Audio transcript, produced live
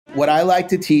What I like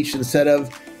to teach instead of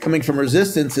coming from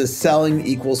resistance is selling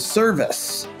equals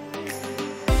service.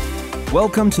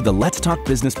 Welcome to the Let's Talk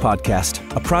Business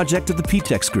podcast, a project of the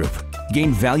PTEX Group.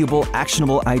 Gain valuable,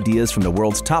 actionable ideas from the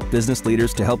world's top business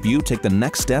leaders to help you take the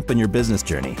next step in your business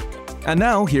journey. And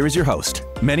now, here is your host,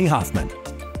 Meny Hoffman.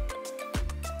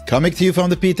 Coming to you from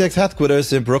the PTEX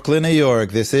headquarters in Brooklyn, New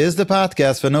York, this is the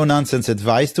podcast for no-nonsense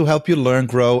advice to help you learn,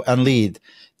 grow, and lead.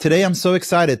 Today, I'm so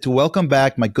excited to welcome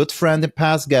back my good friend and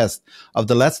past guest of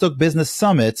the Let's Talk Business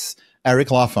Summits, Eric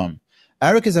Lofholm.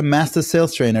 Eric is a master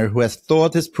sales trainer who has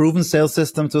taught his proven sales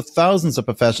system to thousands of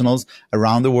professionals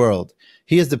around the world.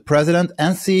 He is the president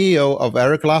and CEO of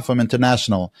Eric Lofholm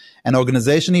International, an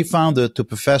organization he founded to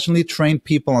professionally train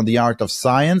people on the art of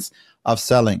science of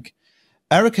selling.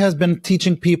 Eric has been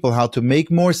teaching people how to make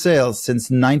more sales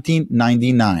since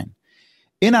 1999.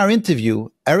 In our interview,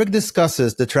 Eric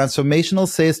discusses the transformational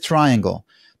sales triangle,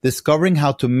 discovering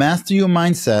how to master your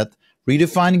mindset,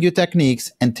 redefining your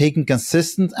techniques, and taking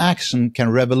consistent action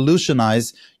can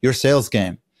revolutionize your sales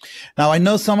game. Now, I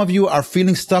know some of you are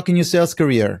feeling stuck in your sales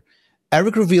career.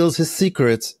 Eric reveals his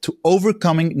secrets to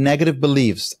overcoming negative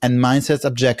beliefs and mindset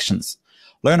objections.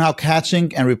 Learn how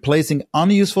catching and replacing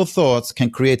unuseful thoughts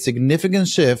can create significant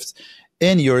shifts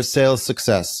in your sales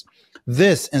success.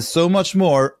 This and so much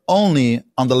more only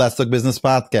on the Let's Talk Business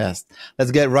podcast.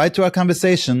 Let's get right to our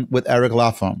conversation with Eric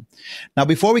Lofholm. Now,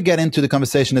 before we get into the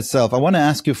conversation itself, I want to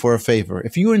ask you for a favor.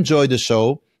 If you enjoyed the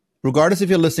show, regardless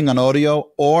if you're listening on audio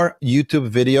or YouTube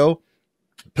video,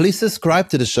 please subscribe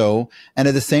to the show and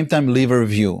at the same time leave a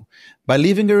review. By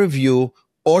leaving a review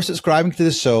or subscribing to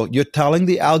the show, you're telling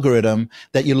the algorithm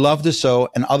that you love the show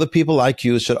and other people like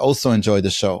you should also enjoy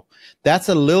the show. That's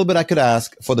a little bit I could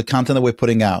ask for the content that we're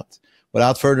putting out.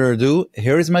 Without further ado,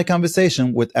 here is my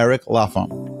conversation with Eric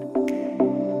Lofholm.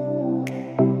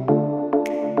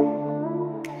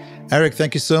 Eric,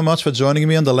 thank you so much for joining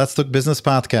me on the Let's Talk Business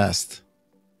podcast.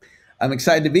 I'm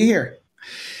excited to be here.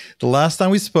 The last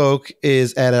time we spoke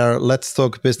is at our Let's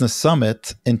Talk Business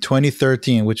Summit in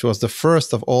 2013, which was the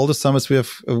first of all the summits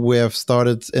we have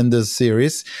started in this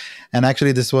series. And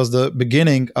actually, this was the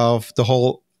beginning of the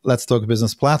whole Let's Talk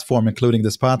Business platform, including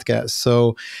this podcast.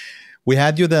 So we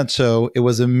had you at that show. It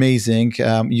was amazing.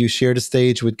 You shared a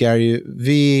stage with Gary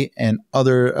Vee and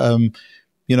other,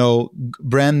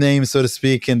 brand names, so to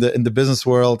speak, in the business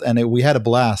world, and we had a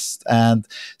blast. And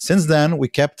since then, we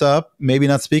kept up. Maybe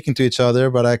not speaking to each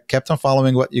other, but I kept on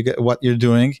following what you're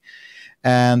doing.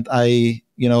 And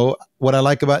what I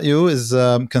like about you is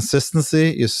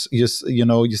consistency. You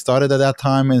started at that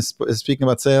time and speaking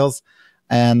about sales,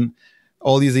 and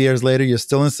all these years later, you're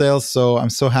still in sales. So I'm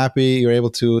so happy you're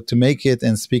able to make it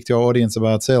and speak to our audience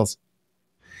about sales.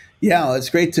 Yeah, well,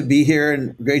 it's great to be here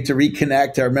and great to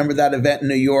reconnect. I remember that event in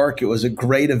New York. It was a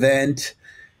great event.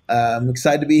 I'm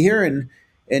excited to be here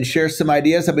and share some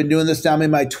ideas. I've been doing this now in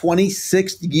my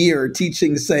 26th year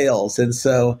teaching sales. And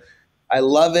so I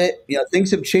love it.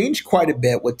 Things have changed quite a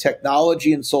bit with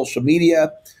technology and social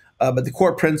media, but the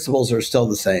core principles are still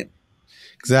the same.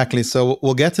 Exactly. So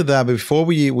we'll get to that. But before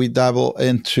we dabble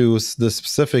into the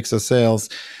specifics of sales,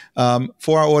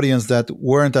 for our audience that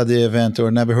weren't at the event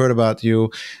or never heard about you,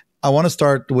 I want to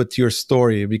start with your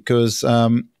story because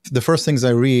the first things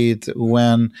I read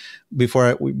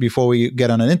before we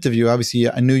get on an interview, obviously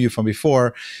I knew you from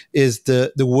before, is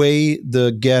the way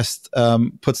the guest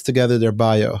puts together their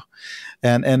bio.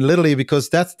 And literally, because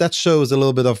that shows a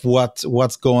little bit of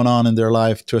what's going on in their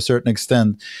life to a certain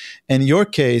extent. In your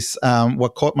case,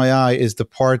 what caught my eye is the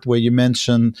part where you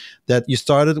mentioned that you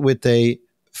started with a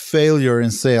failure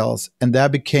in sales, and that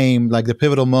became like the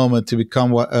pivotal moment to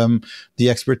become the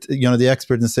expert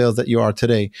in sales that you are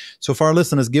today. So for our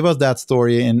listeners, give us that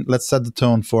story and let's set the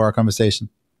tone for our conversation.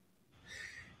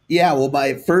 Yeah, well,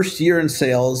 my first year in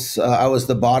sales, I was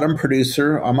the bottom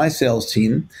producer on my sales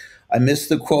team. I missed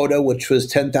the quota, which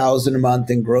was $10,000 a month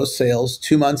in gross sales,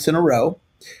 2 months in a row.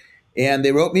 And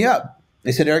they wrote me up.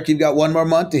 They said, Eric, you've got one more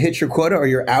month to hit your quota or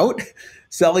you're out.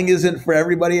 Selling isn't for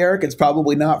everybody, Eric. It's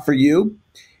probably not for you.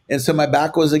 And so my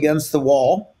back was against the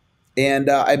wall. And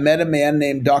I met a man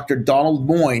named Dr. Donald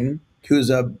Meny, who's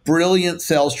a brilliant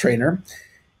sales trainer.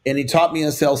 And he taught me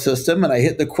a sales system. And I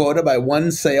hit the quota by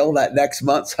one sale that next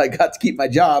month. So I got to keep my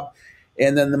job.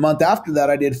 And then the month after that,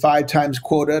 I did 5 times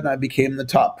quota and I became the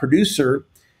top producer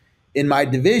in my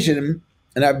division.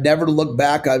 And I've never looked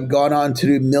back. I've gone on to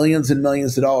do millions and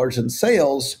millions of dollars in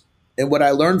sales. And what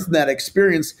I learned from that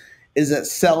experience is that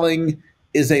selling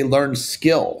is a learned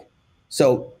skill.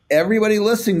 So everybody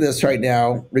listening to this right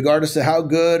now, regardless of how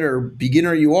good or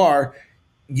beginner you are,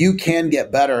 you can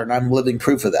get better. And I'm living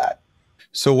proof of that.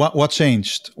 So what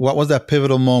changed? What was that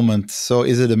pivotal moment? So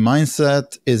is it a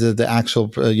mindset? Is it the actual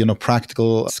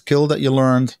practical skill that you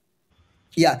learned?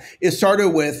 Yeah, it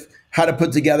started with how to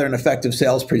put together an effective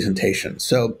sales presentation.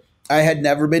 So I had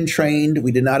never been trained.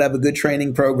 We did not have a good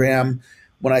training program.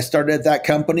 When I started at that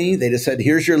company, they just said,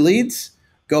 here's your leads,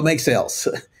 go make sales.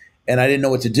 And I didn't know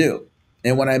what to do.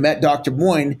 And when I met Dr.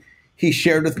 Meny, he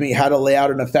shared with me how to lay out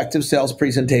an effective sales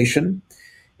presentation.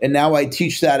 And now I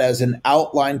teach that as an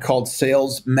outline called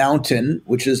Sales Mountain,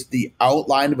 which is the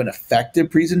outline of an effective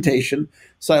presentation.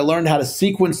 So I learned how to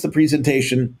sequence the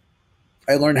presentation.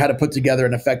 I learned how to put together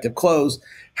an effective close,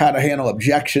 how to handle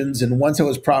objections. And once I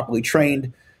was properly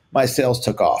trained, my sales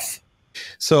took off.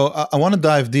 So I want to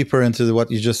dive deeper into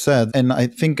what you just said. And I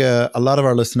think a lot of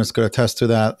our listeners could attest to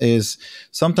that is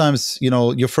sometimes,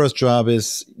 your first job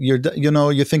is you're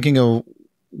thinking of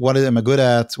what am I good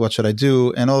at? What should I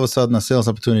do? And all of a sudden a sales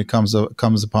opportunity comes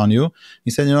upon you.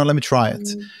 You said, let me try it.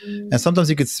 And sometimes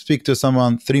you could speak to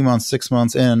someone 3 months, 6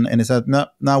 months in, and he said, no,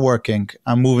 not working.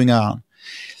 I'm moving on.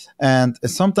 And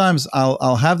sometimes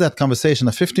I'll have that conversation,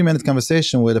 a 15-minute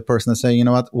conversation with a person and say, you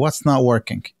know what's not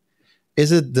working?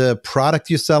 Is it the product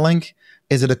you're selling?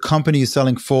 Is it a company you're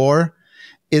selling for?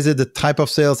 Is it the type of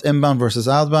sales, inbound versus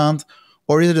outbound?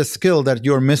 Or is it a skill that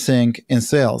you're missing in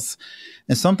sales?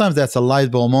 And sometimes that's a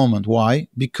light bulb moment. Why?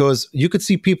 Because you could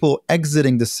see people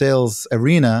exiting the sales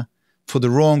arena for the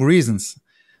wrong reasons.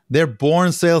 They're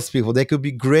born salespeople. They could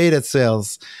be great at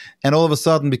sales. And all of a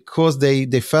sudden, because they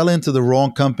fell into the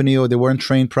wrong company or they weren't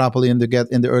trained properly in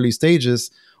the early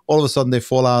stages, all of a sudden they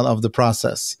fall out of the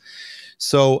process.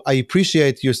 So I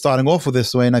appreciate you starting off with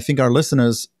this way. And I think our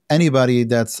listeners, anybody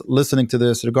that's listening to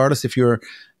this, regardless if you're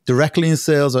directly in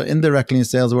sales or indirectly in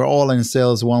sales, we're all in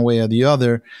sales one way or the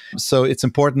other. So it's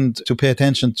important to pay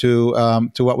attention to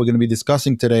what we're going to be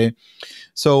discussing today.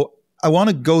 So I want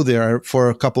to go there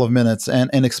for a couple of minutes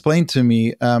and explain to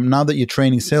me, now that you're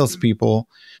training salespeople,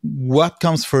 what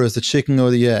comes first, the chicken or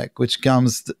the egg? Which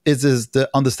comes, is the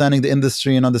understanding the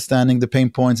industry and understanding the pain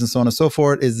points and so on and so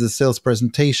forth? Is the sales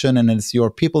presentation and it's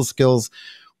your people skills?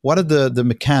 What are the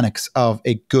mechanics of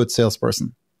a good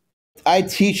salesperson? I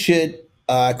teach it,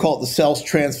 I call it the sales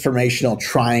transformational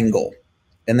triangle.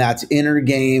 And that's inner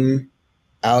game,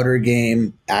 outer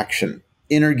game, action.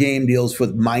 Inner game deals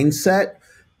with mindset,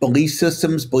 belief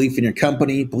systems, belief in your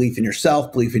company, belief in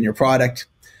yourself, belief in your product,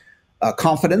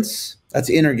 confidence. That's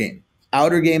inner game.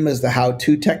 Outer game is the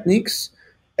how-to techniques.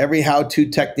 Every how-to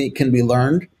technique can be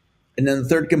learned. And then the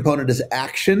third component is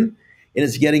action. And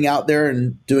it's getting out there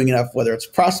and doing enough, whether it's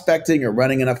prospecting or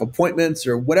running enough appointments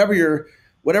or whatever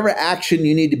action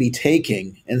you need to be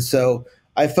taking. And so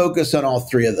I focus on all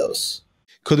three of those.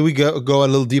 Could we go a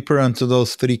little deeper into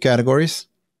those three categories?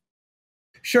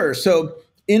 Sure. So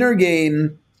inner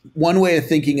game, one way of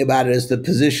thinking about it is the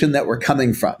position that we're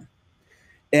coming from.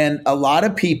 And a lot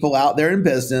of people out there in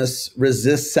business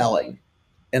resist selling.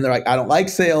 And they're like, I don't like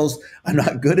sales. I'm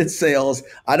not good at sales.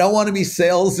 I don't want to be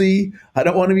salesy. I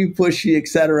don't want to be pushy, et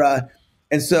cetera.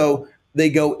 And so they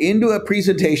go into a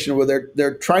presentation where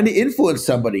they're trying to influence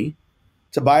somebody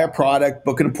to buy a product,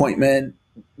 book an appointment,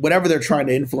 whatever they're trying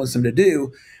to influence them to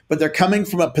do, but they're coming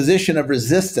from a position of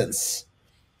resistance.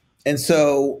 And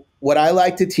so what I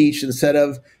like to teach instead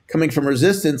of coming from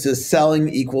resistance is selling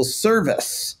equals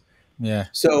service. Yeah.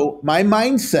 So my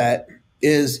mindset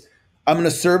is I'm going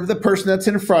to serve the person that's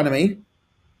in front of me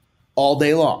all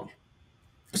day long.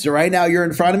 So right now you're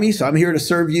in front of me, so I'm here to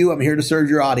serve you. I'm here to serve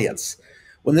your audience.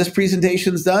 When this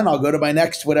presentation's done, I'll go to my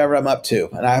next whatever I'm up to,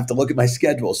 and I have to look at my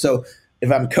schedule. So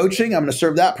if I'm coaching, I'm going to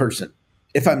serve that person.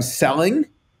 If I'm selling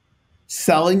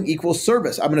equals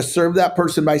service. I'm going to serve that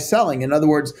person by selling. In other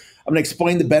words, I'm going to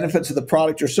explain the benefits of the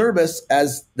product or service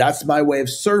as that's my way of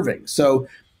serving. So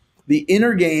the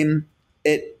inner game,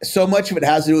 so much of it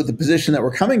has to do with the position that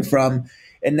we're coming from.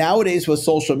 And nowadays with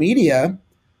social media,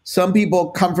 some people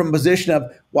come from a position of,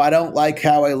 well, I don't like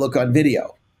how I look on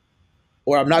video,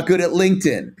 or I'm not good at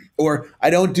LinkedIn, or I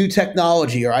don't do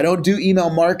technology, or I don't do email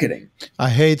marketing. I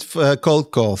hate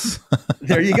cold calls.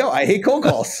 There you go. I hate cold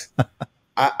calls.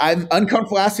 I'm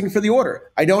uncomfortable asking for the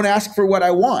order. I don't ask for what I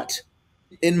want.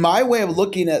 In my way of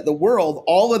looking at the world,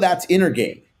 all of that's inner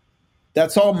game.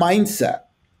 That's all mindset.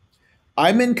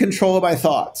 I'm in control of my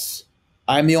thoughts.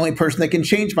 I'm the only person that can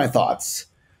change my thoughts.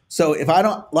 So if I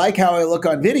don't like how I look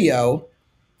on video,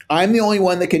 I'm the only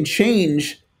one that can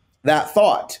change that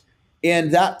thought.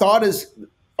 And that thought is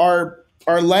our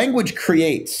language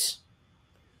creates.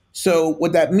 So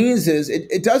what that means is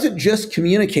it doesn't just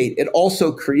communicate, it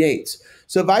also creates.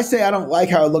 So if I say I don't like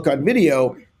how I look on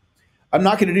video, I'm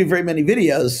not going to do very many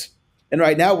videos. And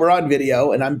right now we're on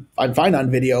video and I'm fine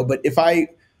on video. But if I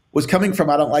was coming from,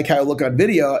 I don't like how I look on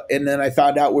video. And then I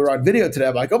found out we were on video today.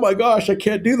 I'm like, oh my gosh, I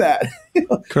can't do that.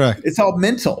 Correct. It's all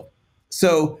mental.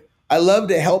 So I love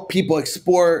to help people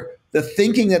explore the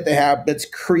thinking that they have that's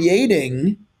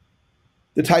creating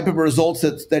the type of results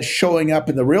that's showing up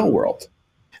in the real world.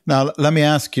 Now, let me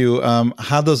ask you,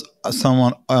 how does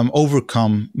someone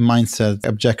overcome mindset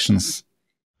objections?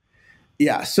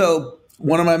 Yeah. So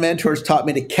one of my mentors taught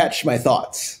me to catch my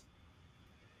thoughts,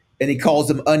 and he calls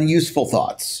them unuseful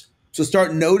thoughts. So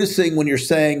start noticing when you're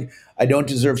saying, I don't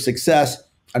deserve success.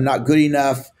 I'm not good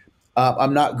enough.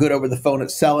 I'm not good over the phone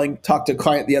at selling. Talked to a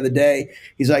client the other day.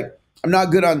 He's like, I'm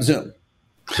not good on Zoom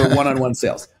for one-on-one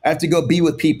sales. I have to go be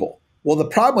with people. Well, the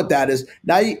problem with that is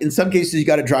now in some cases, you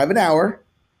got to drive an hour,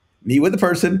 meet with the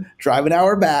person, drive an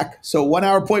hour back. So 1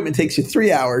 hour appointment takes you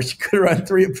 3 hours. You could run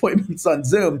 3 appointments on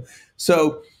Zoom.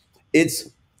 So it's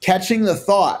catching the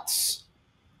thoughts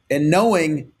and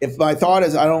knowing if my thought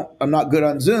is I'm not good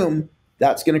on Zoom,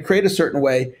 that's going to create a certain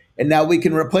way. And now we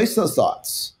can replace those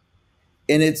thoughts.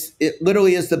 And it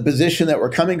literally is the position that we're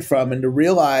coming from, and to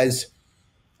realize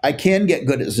I can get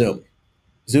good at Zoom.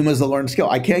 Zoom is a learned skill.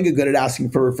 I can get good at asking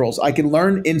for referrals. I can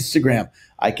learn Instagram.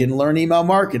 I can learn email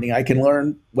marketing. I can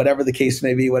learn whatever the case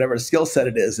may be, whatever skill set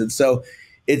it is. And so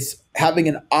it's having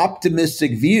an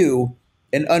optimistic view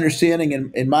and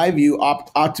understanding, in my view,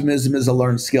 optimism is a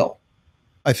learned skill.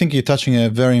 I think you're touching a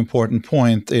very important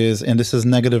point and this is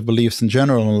negative beliefs in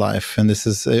general in life. And this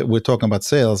is, we're talking about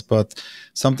sales, but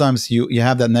sometimes you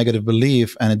have that negative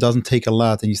belief and it doesn't take a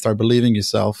lot and you start believing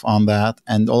yourself on that.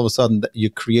 And all of a sudden you're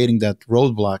creating that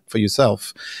roadblock for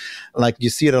yourself. Like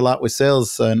you see it a lot with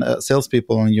sales and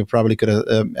salespeople, and you probably could have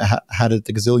had it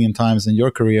a gazillion times in your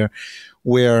career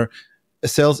where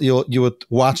you would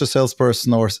watch a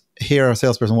salesperson or hear a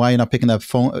salesperson, why are you not picking that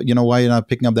phone? Why are you not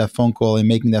picking up that phone call and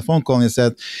making that phone call? And he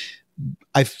said,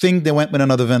 I think they went with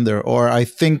another vendor, or I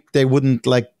think they wouldn't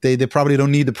they probably don't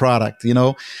need the product.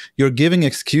 You're giving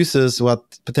excuses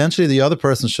what potentially the other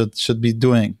person should be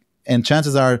doing. And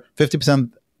chances are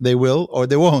 50% they will or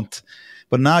they won't.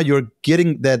 But now you're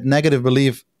getting that negative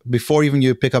belief before even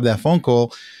you pick up that phone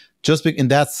call, and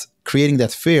that's creating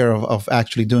that fear of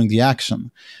actually doing the action.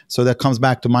 So that comes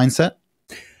back to mindset.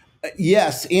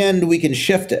 Yes, and we can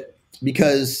shift it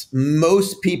because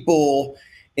most people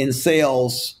in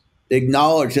sales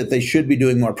acknowledge that they should be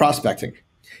doing more prospecting.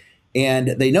 And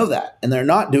they know that, and they're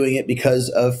not doing it because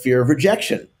of fear of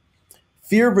rejection.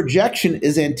 Fear of rejection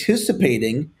is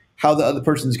anticipating how the other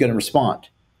person is going to respond.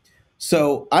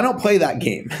 So I don't play that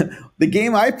game. The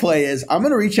game I play is I'm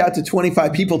going to reach out to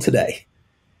 25 people today.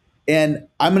 And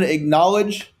I'm going to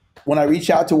acknowledge when I reach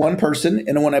out to one person,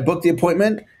 and when I book the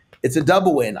appointment, it's a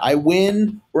double win. I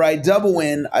win or I double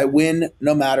win. I win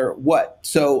no matter what.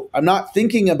 So I'm not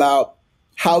thinking about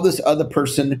how this other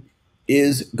person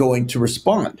is going to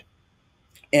respond.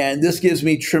 And this gives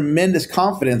me tremendous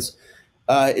confidence.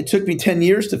 It took me 10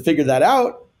 years to figure that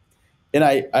out. And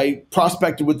I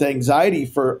prospected with anxiety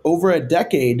for over a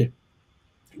decade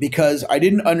because I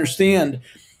didn't understand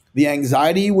the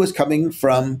anxiety was coming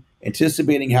from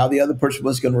anticipating how the other person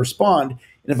was going to respond.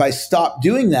 And if I stopped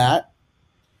doing that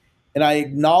and I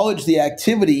acknowledged the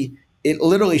activity, it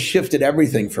literally shifted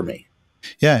everything for me.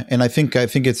 Yeah, and I think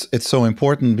it's so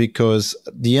important because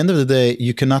at the end of the day,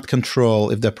 you cannot control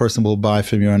if that person will buy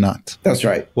from you or not. That's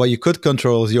right. What you could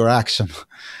control is your action.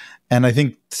 And I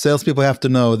think salespeople have to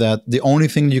know that the only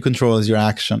thing you control is your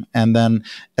action. And then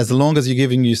as long as you're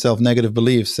giving yourself negative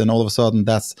beliefs and all of a sudden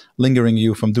that's lingering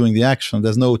you from doing the action,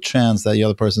 there's no chance that the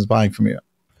other person is buying from you.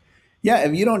 Yeah,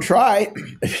 if you don't try,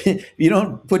 if you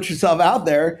don't put yourself out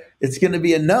there, it's going to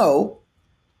be a no.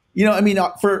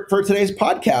 For today's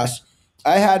podcast,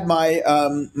 I had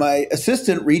my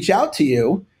assistant reach out to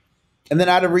you. And then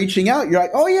out of reaching out, you're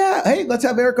like, oh yeah, hey, let's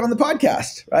have Eric on the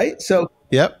podcast, right? So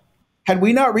yep. Had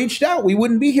we not reached out, we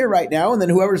wouldn't be here right now. And then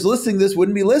whoever's listening to this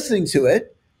wouldn't be listening to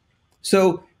it.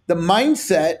 So the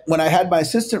mindset, when I had my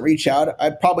assistant reach out,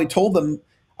 I probably told them,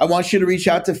 I want you to reach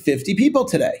out to 50 people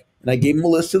today. And I gave him a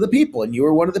list of the people, and you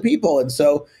were one of the people. And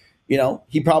so,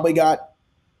 he probably got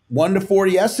 1 to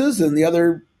 40 yeses, and the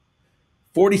other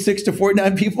 46 to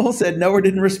 49 people said no or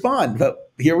didn't respond.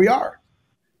 But here we are.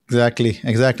 Exactly.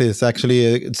 It's actually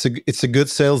it's a good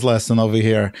sales lesson over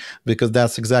here because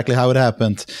that's exactly how it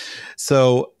happened.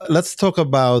 So let's talk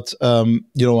about some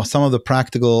of the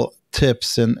practical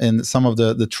tips and some of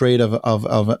the trait of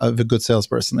a good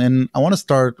salesperson. And I want to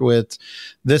start with,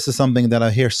 this is something that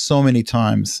I hear so many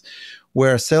times,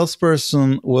 where a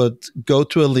salesperson would go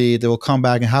to a lead, they will come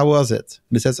back and how was it?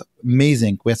 And it says,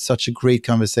 amazing, we had such a great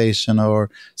conversation or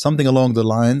something along the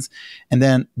lines, and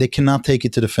then they cannot take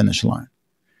it to the finish line.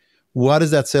 What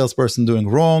is that salesperson doing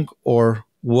wrong, or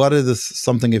what is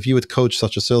something, if you would coach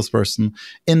such a salesperson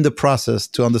in the process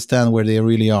to understand where they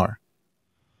really are?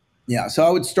 Yeah. So I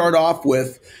would start off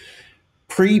with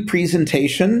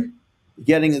pre-presentation,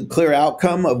 getting a clear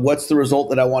outcome of what's the result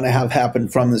that I want to have happen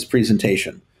from this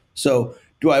presentation. So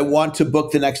do I want to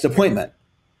book the next appointment?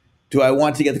 Do I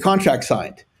want to get the contract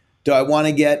signed? Do I want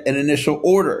to get an initial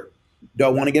order? Do I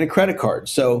want to get a credit card?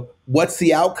 So what's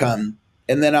the outcome?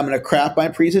 And then I'm going to craft my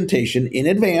presentation in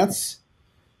advance.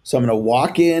 So I'm going to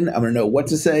walk in, I'm going to know what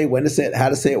to say, when to say it, how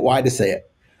to say it, why to say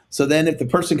it. So then if the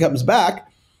person comes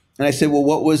back and I say, well,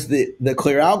 what was the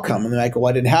clear outcome? And then I go,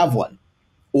 well, I didn't have one.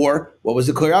 Or what was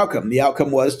the clear outcome? The outcome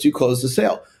was to close the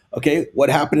sale. Okay, what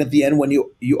happened at the end when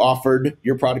you offered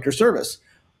your product or service?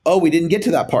 Oh, we didn't get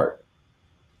to that part.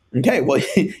 Okay, well,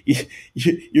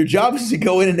 your job is to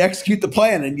go in and execute the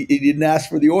plan, and you didn't ask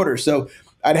for the order. So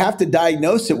I'd have to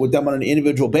diagnose it with them on an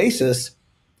individual basis.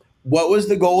 What was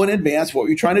the goal in advance? What were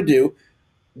you trying to do?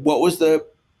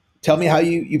 Tell me how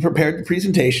you prepared the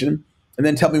presentation, and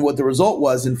then tell me what the result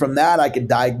was. And from that, I could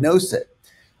diagnose it.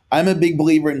 I'm a big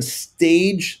believer in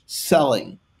stage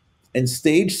selling. And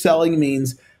stage selling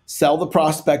means sell the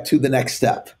prospect to the next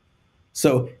step.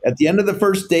 So at the end of the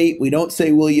first date, we don't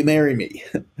say, will you marry me?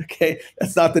 Okay,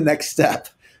 that's not the next step.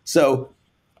 So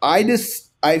I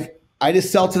just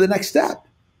sell to the next step.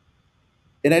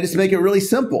 And I just make it really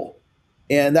simple.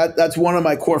 And that's one of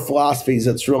my core philosophies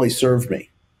that's really served me.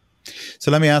 So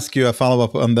let me ask you a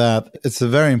follow-up on that. It's a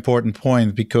very important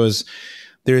point because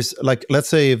there's like, let's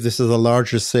say if this is a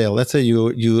larger sale, let's say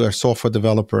you are a software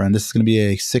developer and this is going to be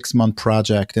a 6-month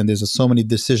project and there's so many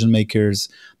decision makers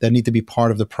that need to be part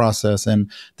of the process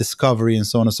and discovery and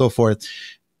so on and so forth.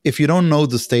 If you don't know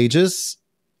the stages,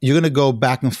 you're going to go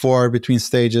back and forth between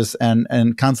stages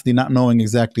and constantly not knowing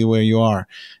exactly where you are.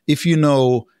 If you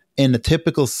know in a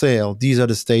typical sale, these are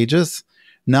the stages,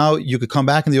 now you could come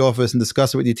back in the office and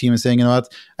discuss it with your team and saying, you know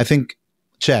what, I think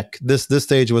check, this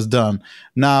stage was done.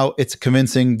 Now it's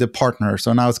convincing the partner.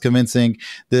 So now it's convincing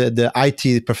the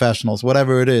IT professionals,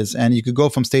 whatever it is. And you could go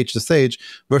from stage to stage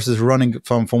versus running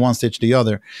from one stage to the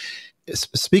other.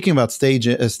 Speaking about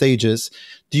stages,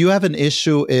 do you have an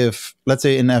issue if, let's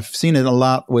say, and I've seen it a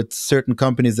lot with certain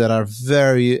companies that are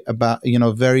very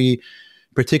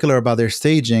particular about their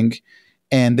staging,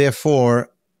 and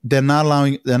therefore they're not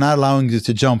allowing you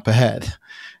to jump ahead.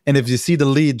 And if you see the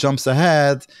lead jumps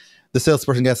ahead, the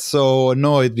salesperson gets so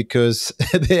annoyed because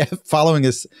they're following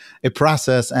a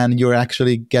process and you're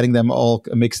actually getting them all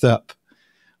mixed up.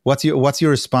 What's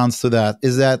your response to that?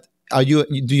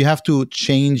 Do you have to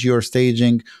change your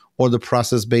staging or the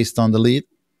process based on the lead?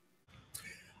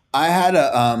 I had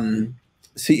a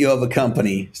CEO of a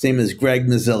company. His name is Greg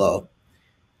Mazzillo,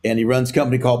 and he runs a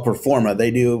company called Performa.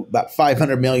 They do about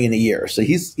 $500 million a year. So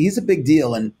he's a big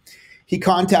deal. And he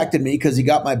contacted me because he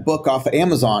got my book off of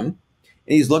Amazon.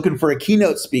 And he's looking for a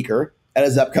keynote speaker at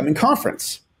his upcoming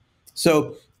conference.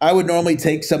 So I would normally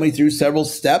take somebody through several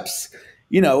steps.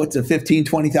 You know, it's a $15,000,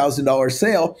 $20,000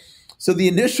 sale. So the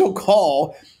initial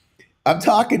call, I'm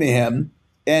talking to him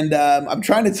and I'm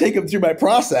trying to take him through my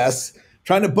process,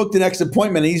 trying to book the next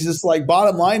appointment. And he's just like,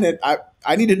 bottom line,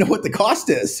 I need to know what the cost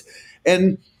is.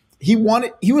 And he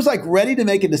was like ready to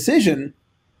make a decision.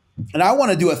 And I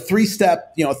want to do a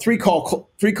 3-step, three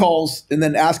calls and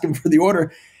then ask him for the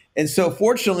order. And so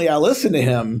fortunately, I listened to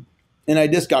him and I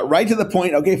just got right to the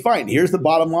point. Okay, fine. Here's the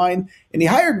bottom line. And he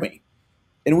hired me.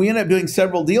 And we ended up doing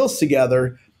several deals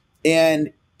together.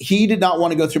 And he did not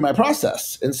want to go through my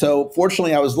process. And so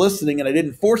fortunately, I was listening and I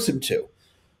didn't force him to.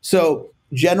 So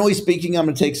generally speaking, I'm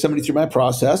going to take somebody through my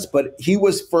process. But he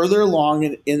was further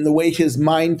along in the way his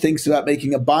mind thinks about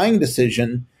making a buying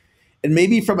decision. And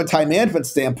maybe from a time management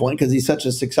standpoint, because he's such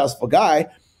a successful guy,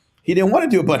 he didn't want to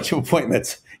do a bunch of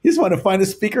appointments. He just wanted to find a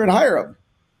speaker and hire him.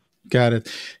 Got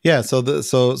it. Yeah. So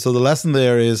the lesson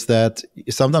there is that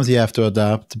sometimes you have to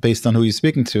adapt based on who you're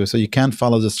speaking to. So you can't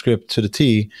follow the script to the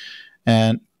T.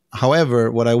 And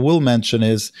however, what I will mention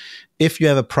is if you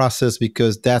have a process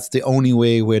because that's the only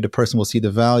way where the person will see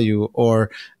the value, or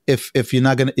if you're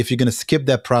going to skip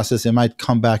that process, it might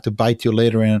come back to bite you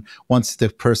later. And once the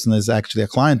person is actually a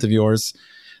client of yours,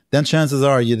 then chances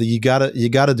are you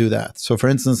gotta do that. So for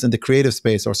instance, in the creative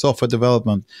space or software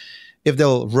development, if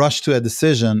they'll rush to a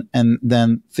decision and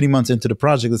then 3 months into the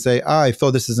project they say, I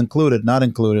thought this is included, not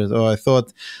included, or I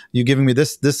thought you're giving me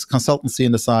this consultancy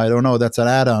in the side, or no, that's an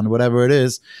add-on, whatever it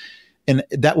is, and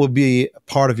that will be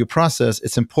part of your process.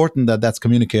 It's important that that's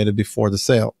communicated before the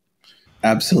sale.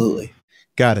 Absolutely.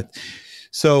 Got it.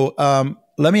 So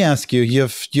let me ask you,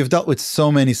 you've dealt with so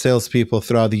many salespeople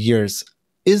throughout the years.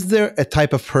 Is there a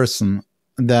type of person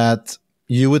that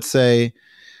you would say,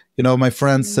 my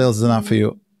friend, sales is not for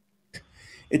you?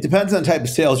 It depends on the type of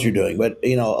sales you're doing, but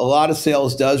a lot of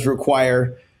sales does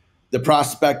require the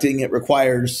prospecting. It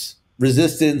requires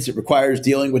resistance. It requires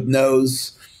dealing with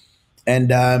no's, and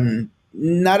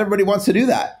not everybody wants to do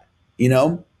that.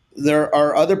 There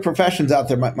are other professions out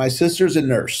there. My sister's a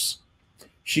nurse.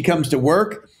 She comes to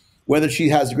work, whether she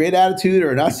has a great attitude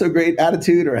or not so great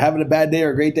attitude, or having a bad day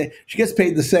or a great day, she gets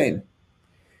paid the same.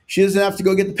 She doesn't have to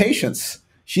go get the patients.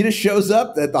 She just shows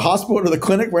up at the hospital or the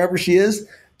clinic, wherever she is.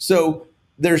 So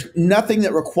there's nothing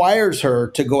that requires her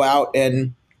to go out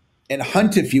and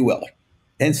hunt, if you will.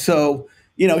 And so,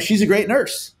 she's a great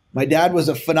nurse. My dad was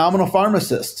a phenomenal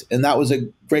pharmacist, and that was a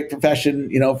great profession,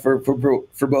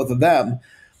 for both of them.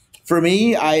 For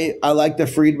me, I like the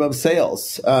freedom of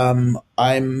sales. I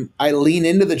lean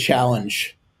into the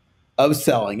challenge of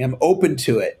selling. I'm open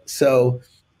to it. So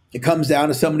it comes down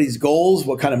to somebody's goals.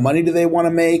 What kind of money do they want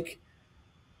to make?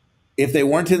 If they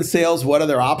weren't in sales, what are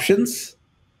their options?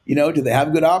 Do they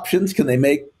have good options?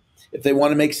 If they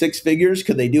want to make six figures,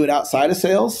 could they do it outside of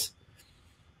sales?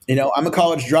 I'm a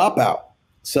college dropout,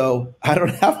 so I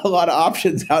don't have a lot of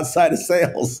options outside of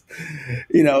sales.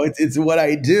 It's what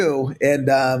I do.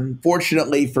 And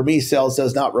fortunately for me, sales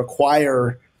does not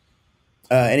require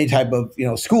any type of,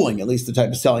 schooling, at least the type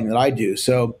of selling that I do.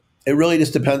 So it really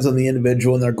just depends on the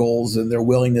individual and their goals and their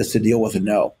willingness to deal with a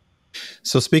no.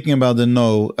 So speaking about the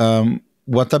no,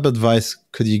 what type of advice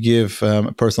could you give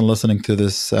a person listening to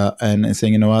this and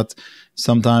saying, what,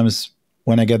 sometimes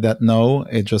when I get that no,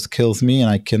 it just kills me and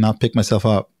I cannot pick myself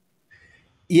up?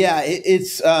 Yeah,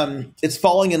 it's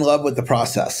falling in love with the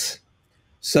process.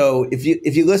 So if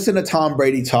you listen to Tom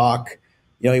Brady talk,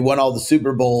 he won all the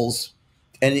Super Bowls,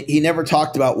 and he never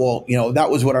talked about, that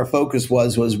was what our focus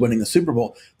was winning the Super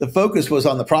Bowl. The focus was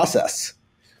on the process.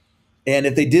 And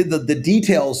if they did the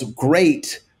details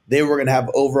great, they were going to have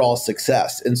overall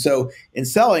success. And so in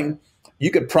selling,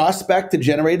 you could prospect to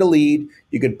generate a lead,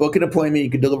 you could book an appointment,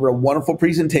 you could deliver a wonderful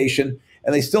presentation,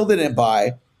 and they still didn't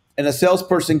buy. And a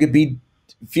salesperson could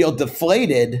feel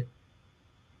deflated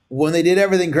when they did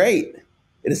everything great.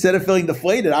 And instead of feeling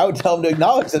deflated, I would tell them to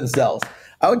acknowledge themselves.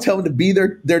 I would tell them to be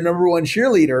their number one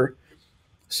cheerleader.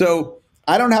 So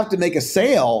I don't have to make a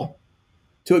sale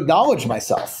to acknowledge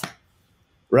myself,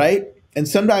 right? And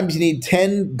sometimes you need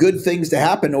 10 good things to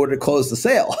happen in order to close the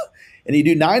sale. And you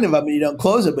do 9 of them and you don't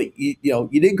close it, but you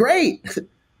did great.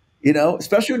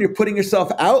 Especially when you're putting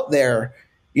yourself out there,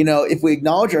 if we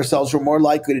acknowledge ourselves, we're more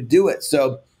likely to do it.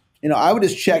 So, I would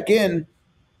just check in.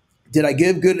 Did I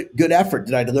give good effort?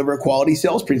 Did I deliver a quality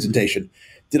sales presentation?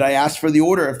 Did I ask for the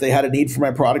order if they had a need for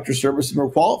my product or service and were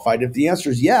qualified? If the answer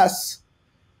is yes,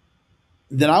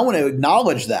 then I want to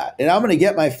acknowledge that. And I'm going to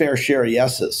get my fair share of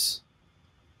yeses.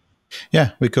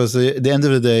 Yeah, because at the end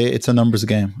of the day, it's a numbers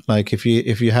game. Like if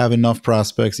you have enough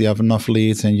prospects, you have enough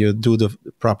leads, and you do the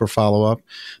proper follow-up,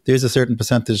 there's a certain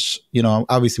percentage,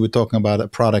 obviously we're talking about a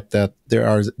product that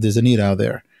there's a need out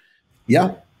there.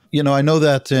 Yeah. I know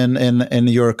that in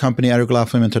your company, Eric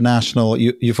Lofholm International,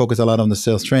 you focus a lot on the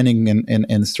sales training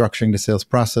and structuring the sales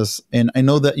process. And I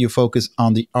know that you focus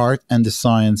on the art and the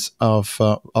science of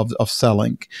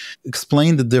selling.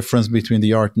 Explain the difference between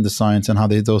the art and the science and how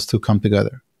those two come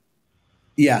together.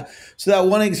 Yeah. So that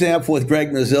one example with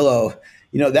Greg Mazzillo,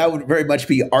 that would very much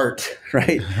be art,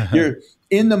 right? You're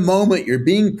in the moment, you're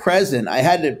being present. I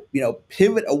had to,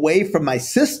 pivot away from my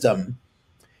system.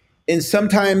 And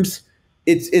sometimes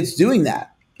it's doing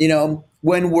that,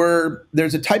 when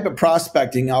there's a type of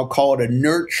prospecting, I'll call it a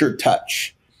nurture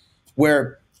touch,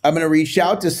 where I'm going to reach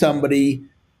out to somebody,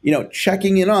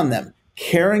 checking in on them,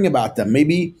 caring about them,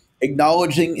 maybe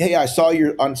acknowledging, hey, I saw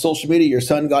on social media, your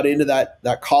son got into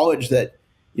that college that,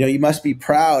 you must be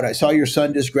proud. I saw your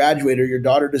son just graduated or your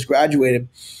daughter just graduated.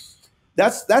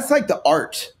 That's like the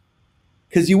art,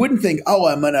 because you wouldn't think, oh,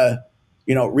 I'm going to,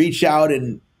 reach out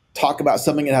and talk about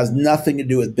something that has nothing to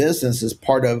do with business as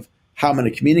part of how I'm going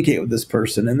to communicate with this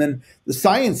person. And then the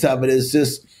science of it is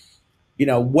just,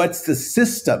 what's the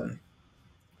system?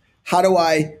 How do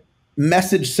I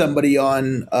message somebody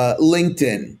on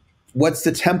LinkedIn? What's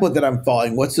the template that I'm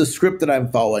following? What's the script that I'm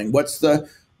following? What's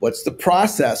the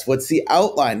process? What's the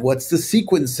outline? What's the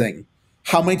sequencing?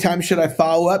 How many times should I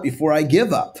follow up before I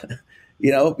give up?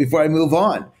 Before I move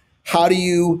on? How do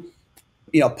you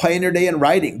plan your day in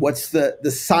writing? What's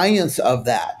the science of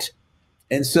that?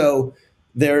 And so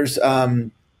there's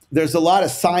a lot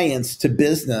of science to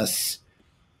business,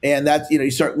 and that's,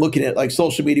 you start looking at like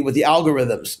social media with the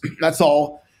algorithms. That's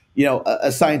all,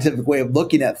 a scientific way of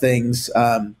looking at things.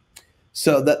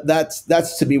 So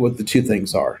that's to me what the two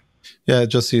things are. Yeah,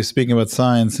 just you speaking about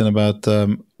science and about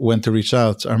when to reach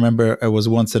out. I remember I was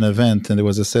once at an event and there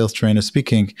was a sales trainer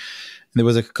speaking, there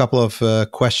was a couple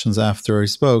of questions after he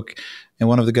spoke, and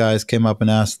one of the guys came up and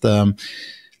asked, do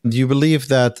you believe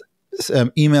that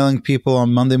emailing people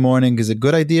on Monday morning is a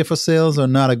good idea for sales or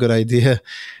not a good idea?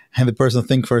 And the person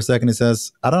think for a second. He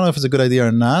says, I don't know if it's a good idea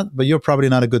or not, but you're probably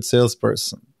not a good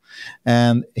salesperson.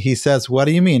 And he says, what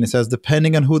do you mean? He says,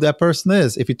 depending on who that person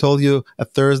is. If he told you a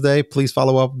Thursday, please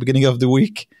follow up beginning of the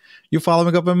week, you're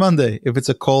following up on Monday. If it's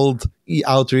a cold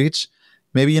outreach,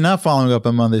 maybe you're not following up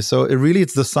on Monday. So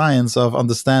it's the science of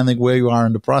understanding where you are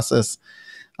in the process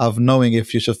of knowing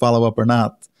if you should follow up or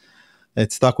not.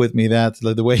 It stuck with me that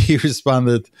like, the way he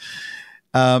responded.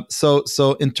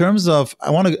 So in terms of,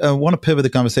 I want to pivot the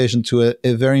conversation to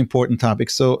a very important topic.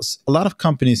 So a lot of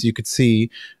companies you could see,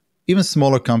 even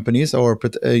smaller companies or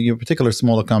particular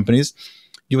smaller companies,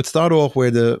 you would start off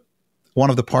where one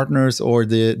of the partners or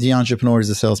the entrepreneur is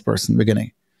the salesperson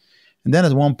beginning, and then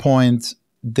at one point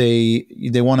they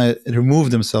want to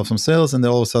remove themselves from sales, and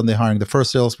then all of a sudden they're hiring the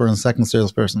first salesperson, second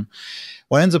salesperson.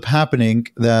 What ends up happening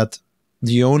that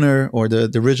the owner or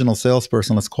the original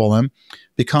salesperson, let's call him,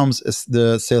 becomes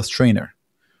the sales trainer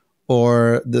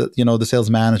or the sales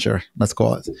manager, let's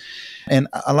call it. And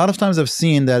a lot of times I've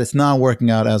seen that it's not working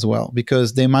out as well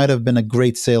because they might have been a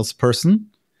great salesperson,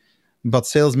 but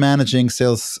sales managing,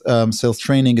 sales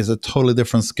training is a totally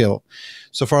different skill.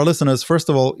 So for our listeners, first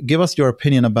of all, give us your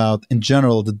opinion about, in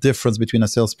general, the difference between a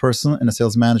salesperson and a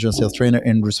sales manager and sales trainer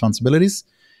in responsibilities.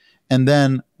 And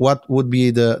then what would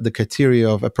be the criteria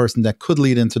of a person that could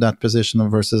lead into that position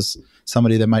versus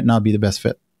somebody that might not be the best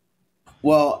fit?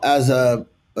 Well, as a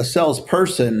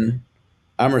salesperson,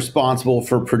 I'm responsible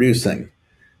for producing.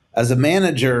 As a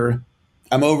manager,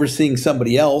 I'm overseeing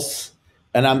somebody else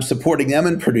and I'm supporting them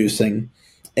in producing.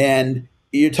 And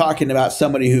you're talking about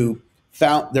somebody who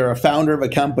they're a founder of a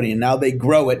company and now they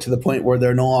grow it to the point where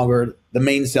they're no longer the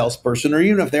main salesperson, or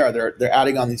even if they're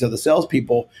adding on these other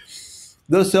salespeople.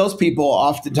 Those salespeople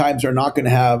oftentimes are not going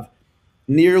to have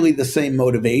nearly the same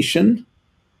motivation,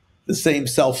 the same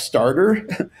self-starter,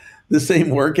 the same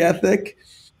work ethic.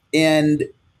 And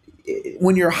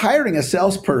when you're hiring a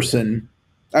salesperson,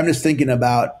 I'm just thinking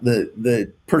about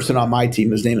the person on my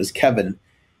team. His name is Kevin.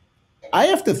 I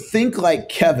have to think like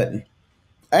Kevin.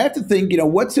 I have to think,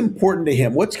 what's important to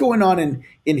him? What's going on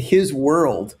in his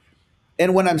world?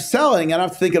 And when I'm selling, I don't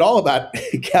have to think at all about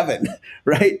Kevin,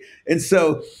 right? And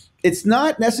so it's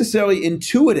not necessarily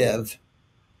intuitive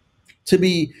to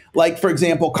be like, for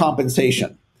example,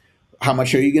 compensation. How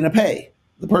much are you going to pay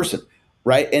the person,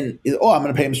 right? And, I'm going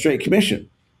to pay him straight commission.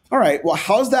 All right, well,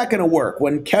 how's that going to work?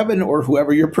 When Kevin or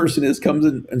whoever your person is comes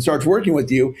in and starts working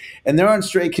with you and they're on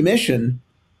straight commission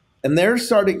and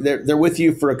they're with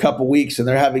you for a couple weeks and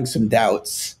they're having some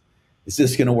doubts. Is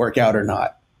this going to work out or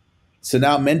not? So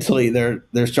now mentally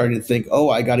they're starting to think,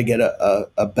 I got to get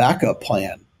a backup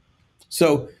plan.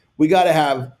 So we got to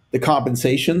have the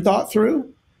compensation thought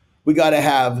through. We got to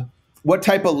have what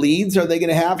type of leads are they going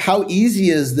to have? How easy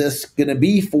is this going to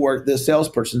be for the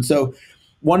salesperson? So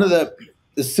one of the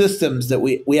systems that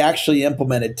we actually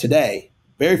implemented today,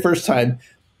 very first time,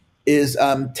 is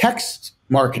text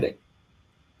marketing.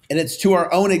 And it's to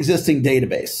our own existing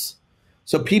database.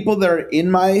 So people that are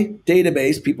in my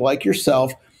database, people like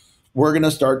yourself, we're going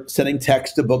to start sending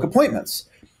text to book appointments.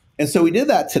 And so we did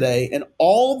that today, and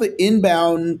all the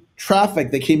inbound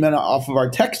traffic that came in off of our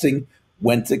texting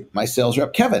went to my sales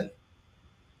rep, Kevin.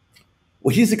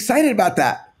 Well, he's excited about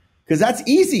that because that's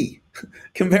easy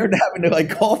compared to having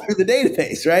to call through the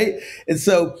database, right? And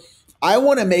so I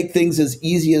want to make things as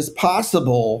easy as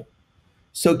possible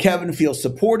so Kevin feels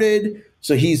supported,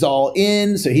 so he's all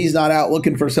in, so he's not out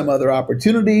looking for some other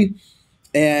opportunity.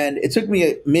 And it took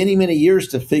me many, many years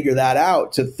to figure that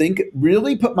out, to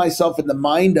really put myself in the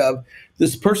mind of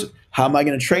this person. How am I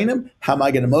going to train him? How am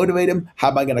I going to motivate him? How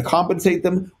am I going to compensate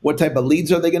them? What type of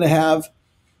leads are they going to have?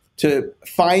 To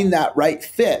find that right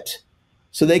fit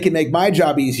so they can make my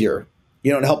job easier,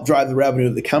 and help drive the revenue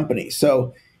of the company.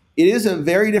 So it is a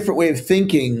very different way of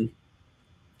thinking.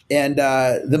 And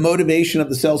the motivation of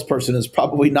the salesperson is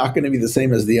probably not going to be the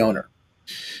same as the owner.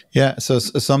 Yeah. So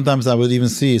sometimes I would even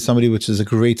see somebody which is a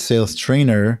great sales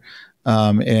trainer,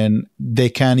 and they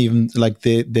can't even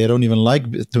they don't even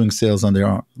like doing sales on their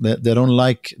own. They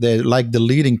like the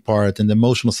leading part and the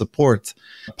emotional support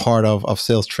part of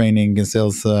sales training and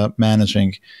sales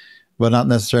managing, but not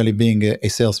necessarily being a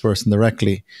salesperson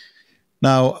directly.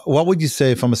 Now, what would you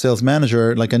say from a sales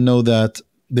manager? I know that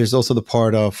there's also the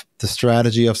part of the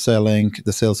strategy of selling,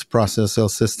 the sales process,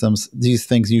 sales systems. These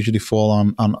things usually fall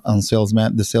on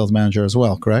the sales manager as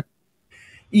well, correct?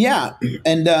 Yeah.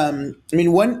 And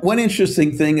one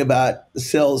interesting thing about the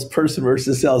salesperson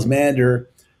versus sales manager,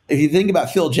 if you think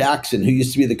about Phil Jackson, who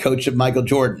used to be the coach of Michael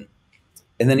Jordan,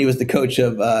 and then he was the coach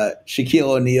of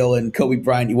Shaquille O'Neal and Kobe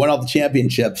Bryant. He won all the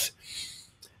championships.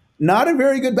 Not a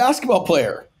very good basketball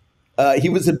player. He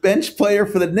was a bench player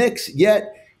for the Knicks,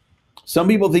 yet some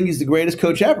people think he's the greatest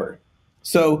coach ever.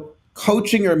 So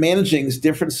coaching or managing is a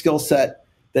different skill set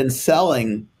than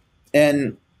selling.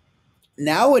 And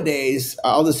nowadays,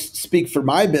 I'll just speak for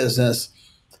my business,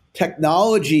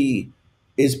 technology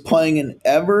is playing an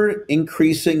ever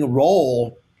increasing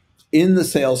role in the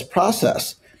sales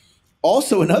process.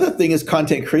 Also, another thing is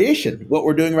content creation, what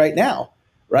we're doing right now,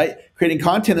 right? Creating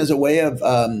content is a way of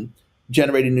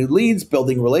generating new leads,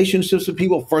 building relationships with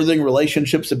people, furthering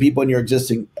relationships with people in your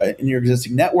existing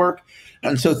network.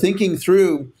 And so thinking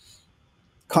through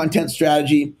content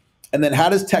strategy, and then how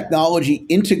does technology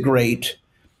integrate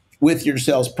with your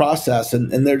sales process?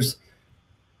 And there's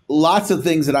lots of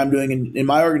things that I'm doing in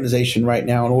my organization right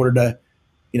now in order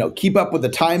to, keep up with the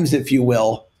times, if you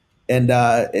will, and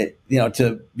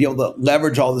to be able to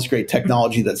leverage all this great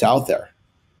technology that's out there.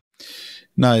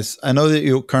 Nice. I know that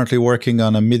you're currently working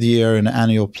on a mid-year and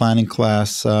annual planning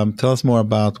class. Tell us more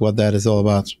about what that is all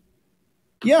about.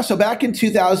 Yeah. So back in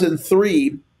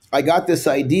 2003, I got this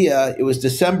idea. It was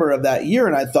December of that year.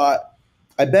 And I thought,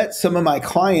 I bet some of my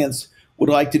clients would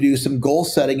like to do some goal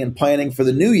setting and planning for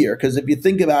the new year. Because if you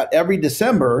think about every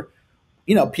December,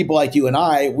 people like you and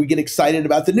I, we get excited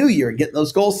about the new year and getting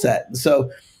those goals set. And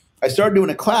so I started doing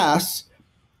a class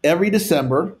every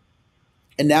December.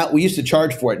 And now we used to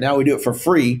charge for it. Now we do it for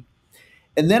free.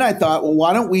 And then I thought, well,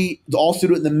 why don't we also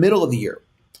do it in the middle of the year?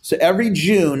 So every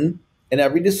June and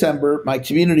every December, my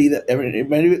community,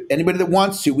 anybody that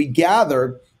wants to, we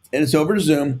gather, and it's over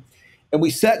Zoom, and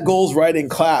we set goals right in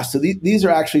class. So these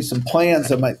are actually some plans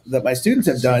that my students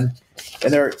have done,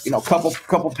 and they're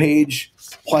couple page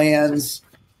plans.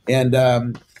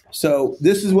 And so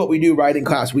this is what we do right in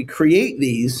class. We create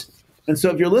these. And so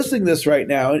if you're listening to this right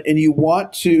now and you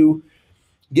want to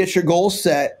get your goals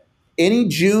set any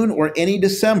June or any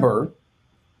December,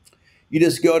 you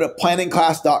just go to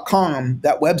planningclass.com,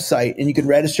 that website, and you can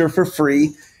register for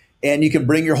free, and you can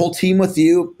bring your whole team with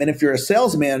you. And if you're a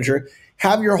sales manager,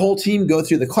 have your whole team go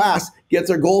through the class, get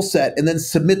their goals set, and then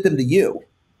submit them to you.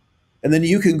 And then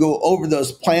you can go over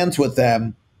those plans with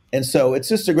them. And so it's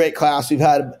just a great class. We've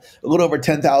had a little over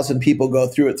 10,000 people go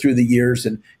through it through the years,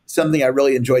 and something I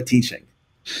really enjoy teaching.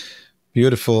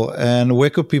 Beautiful. And where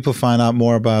could people find out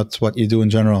more about what you do in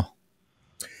general?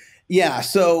 Yeah,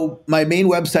 so my main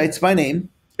website's my name,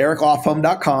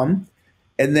 ericlofholm.com.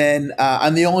 And then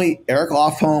I'm the only Eric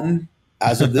Lofholm,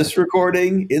 as of this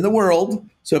recording, in the world.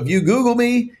 So if you Google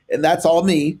me, and that's all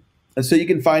me. And so you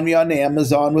can find me on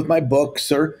Amazon with my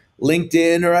books, or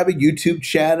LinkedIn, or I have a YouTube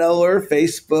channel, or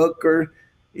Facebook, or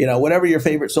whatever your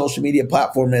favorite social media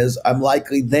platform is, I'm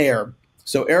likely there.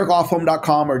 So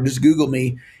ericlofholm.com, or just Google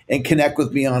me and connect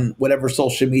with me on whatever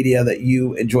social media that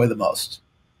you enjoy the most.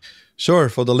 Sure.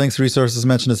 For the links, resources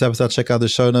mentioned in this episode, check out the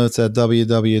show notes at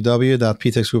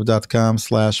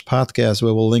www.ptexgroup.com/podcast,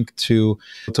 where we'll link to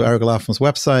Eric Lofholm's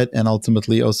website, and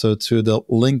ultimately also to the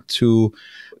link to,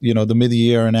 the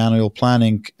mid-year and annual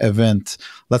planning event.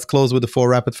 Let's close with the 4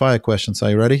 rapid fire questions.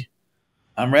 Are you ready?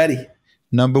 I'm ready.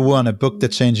 Number 1, a book that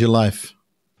changed your life.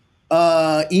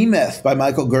 E-Myth by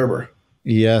Michael Gerber.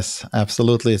 Yes,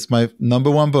 absolutely. It's my number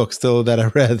 1 book still that I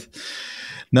read.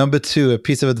 Number 2, a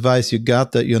piece of advice you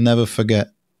got that you'll never forget.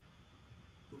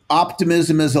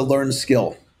 Optimism is a learned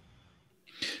skill.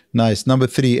 Nice. Number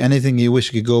 3, anything you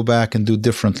wish you could go back and do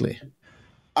differently.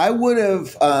 I would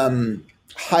have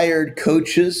hired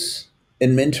coaches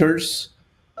and mentors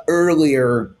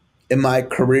earlier in my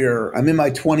career. I'm in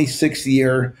my 26th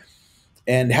year.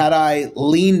 And had I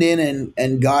leaned in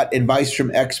and got advice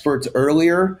from experts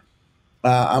earlier,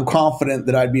 I'm confident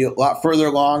that I'd be a lot further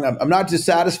along. I'm not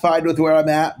dissatisfied with where I'm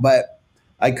at, but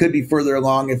I could be further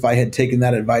along if I had taken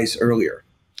that advice earlier.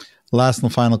 Last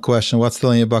and final question. What's still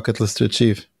on your bucket list to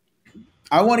achieve?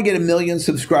 I want to get 1 million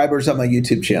subscribers on my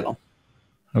YouTube channel.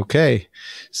 Okay.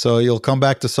 So you'll come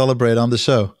back to celebrate on the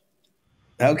show.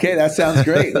 Okay, that sounds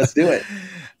great. Let's do it.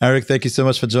 Eric, thank you so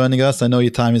much for joining us. I know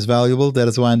your time is valuable. That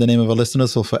is why, in the name of our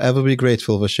listeners, we'll forever be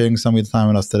grateful for sharing some of your time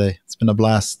with us today. It's been a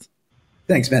blast.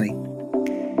 Thanks, Meny.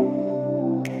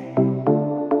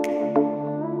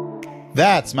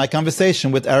 That's my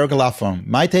conversation with Eric Lofholm.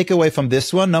 My takeaway from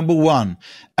this one, number 1,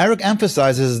 Eric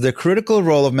emphasizes the critical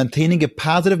role of maintaining a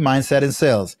positive mindset in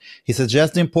sales. He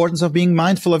suggests the importance of being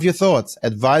mindful of your thoughts,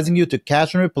 advising you to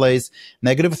catch and replace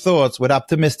negative thoughts with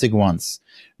optimistic ones.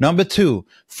 Number 2,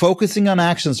 focusing on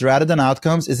actions rather than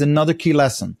outcomes is another key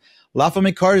lesson. Lofholm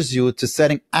encourages you to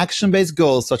setting action-based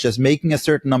goals, such as making a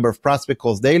certain number of prospect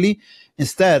calls daily,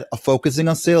 instead of focusing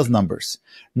on sales numbers.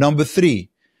 Number 3,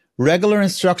 Regular and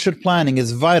structured planning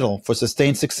is vital for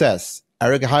sustained success.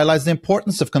 Eric highlights the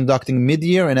importance of conducting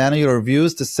mid-year and annual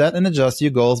reviews to set and adjust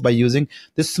your goals by using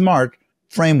the SMART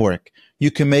framework. You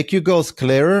can make your goals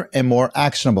clearer and more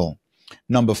actionable.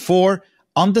 Number 4,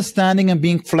 understanding and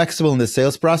being flexible in the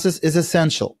sales process is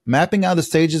essential. Mapping out the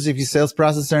stages of your sales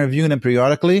process and reviewing them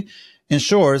periodically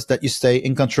ensures that you stay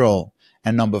in control.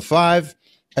 And number 5,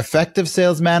 effective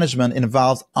sales management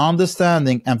involves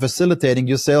understanding and facilitating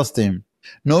your sales team.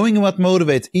 Knowing what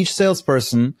motivates each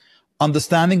salesperson,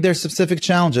 understanding their specific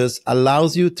challenges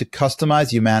allows you to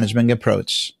customize your management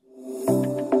approach.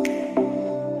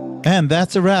 And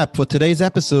that's a wrap for today's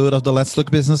episode of the Let's Talk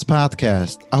Business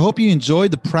podcast. I hope you enjoyed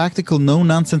the practical,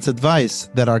 no-nonsense advice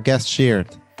that our guest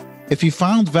shared. If you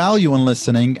found value in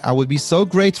listening, I would be so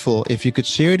grateful if you could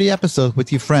share the episode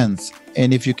with your friends,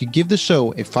 and if you could give the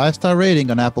show a 5-star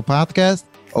rating on Apple Podcasts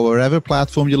or wherever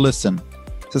platform you listen.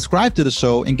 Subscribe to the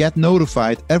show and get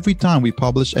notified every time we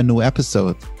publish a new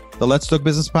episode. The Let's Talk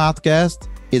Business podcast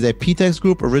is a PTEX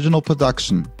Group original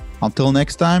production. Until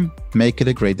next time, make it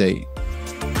a great day.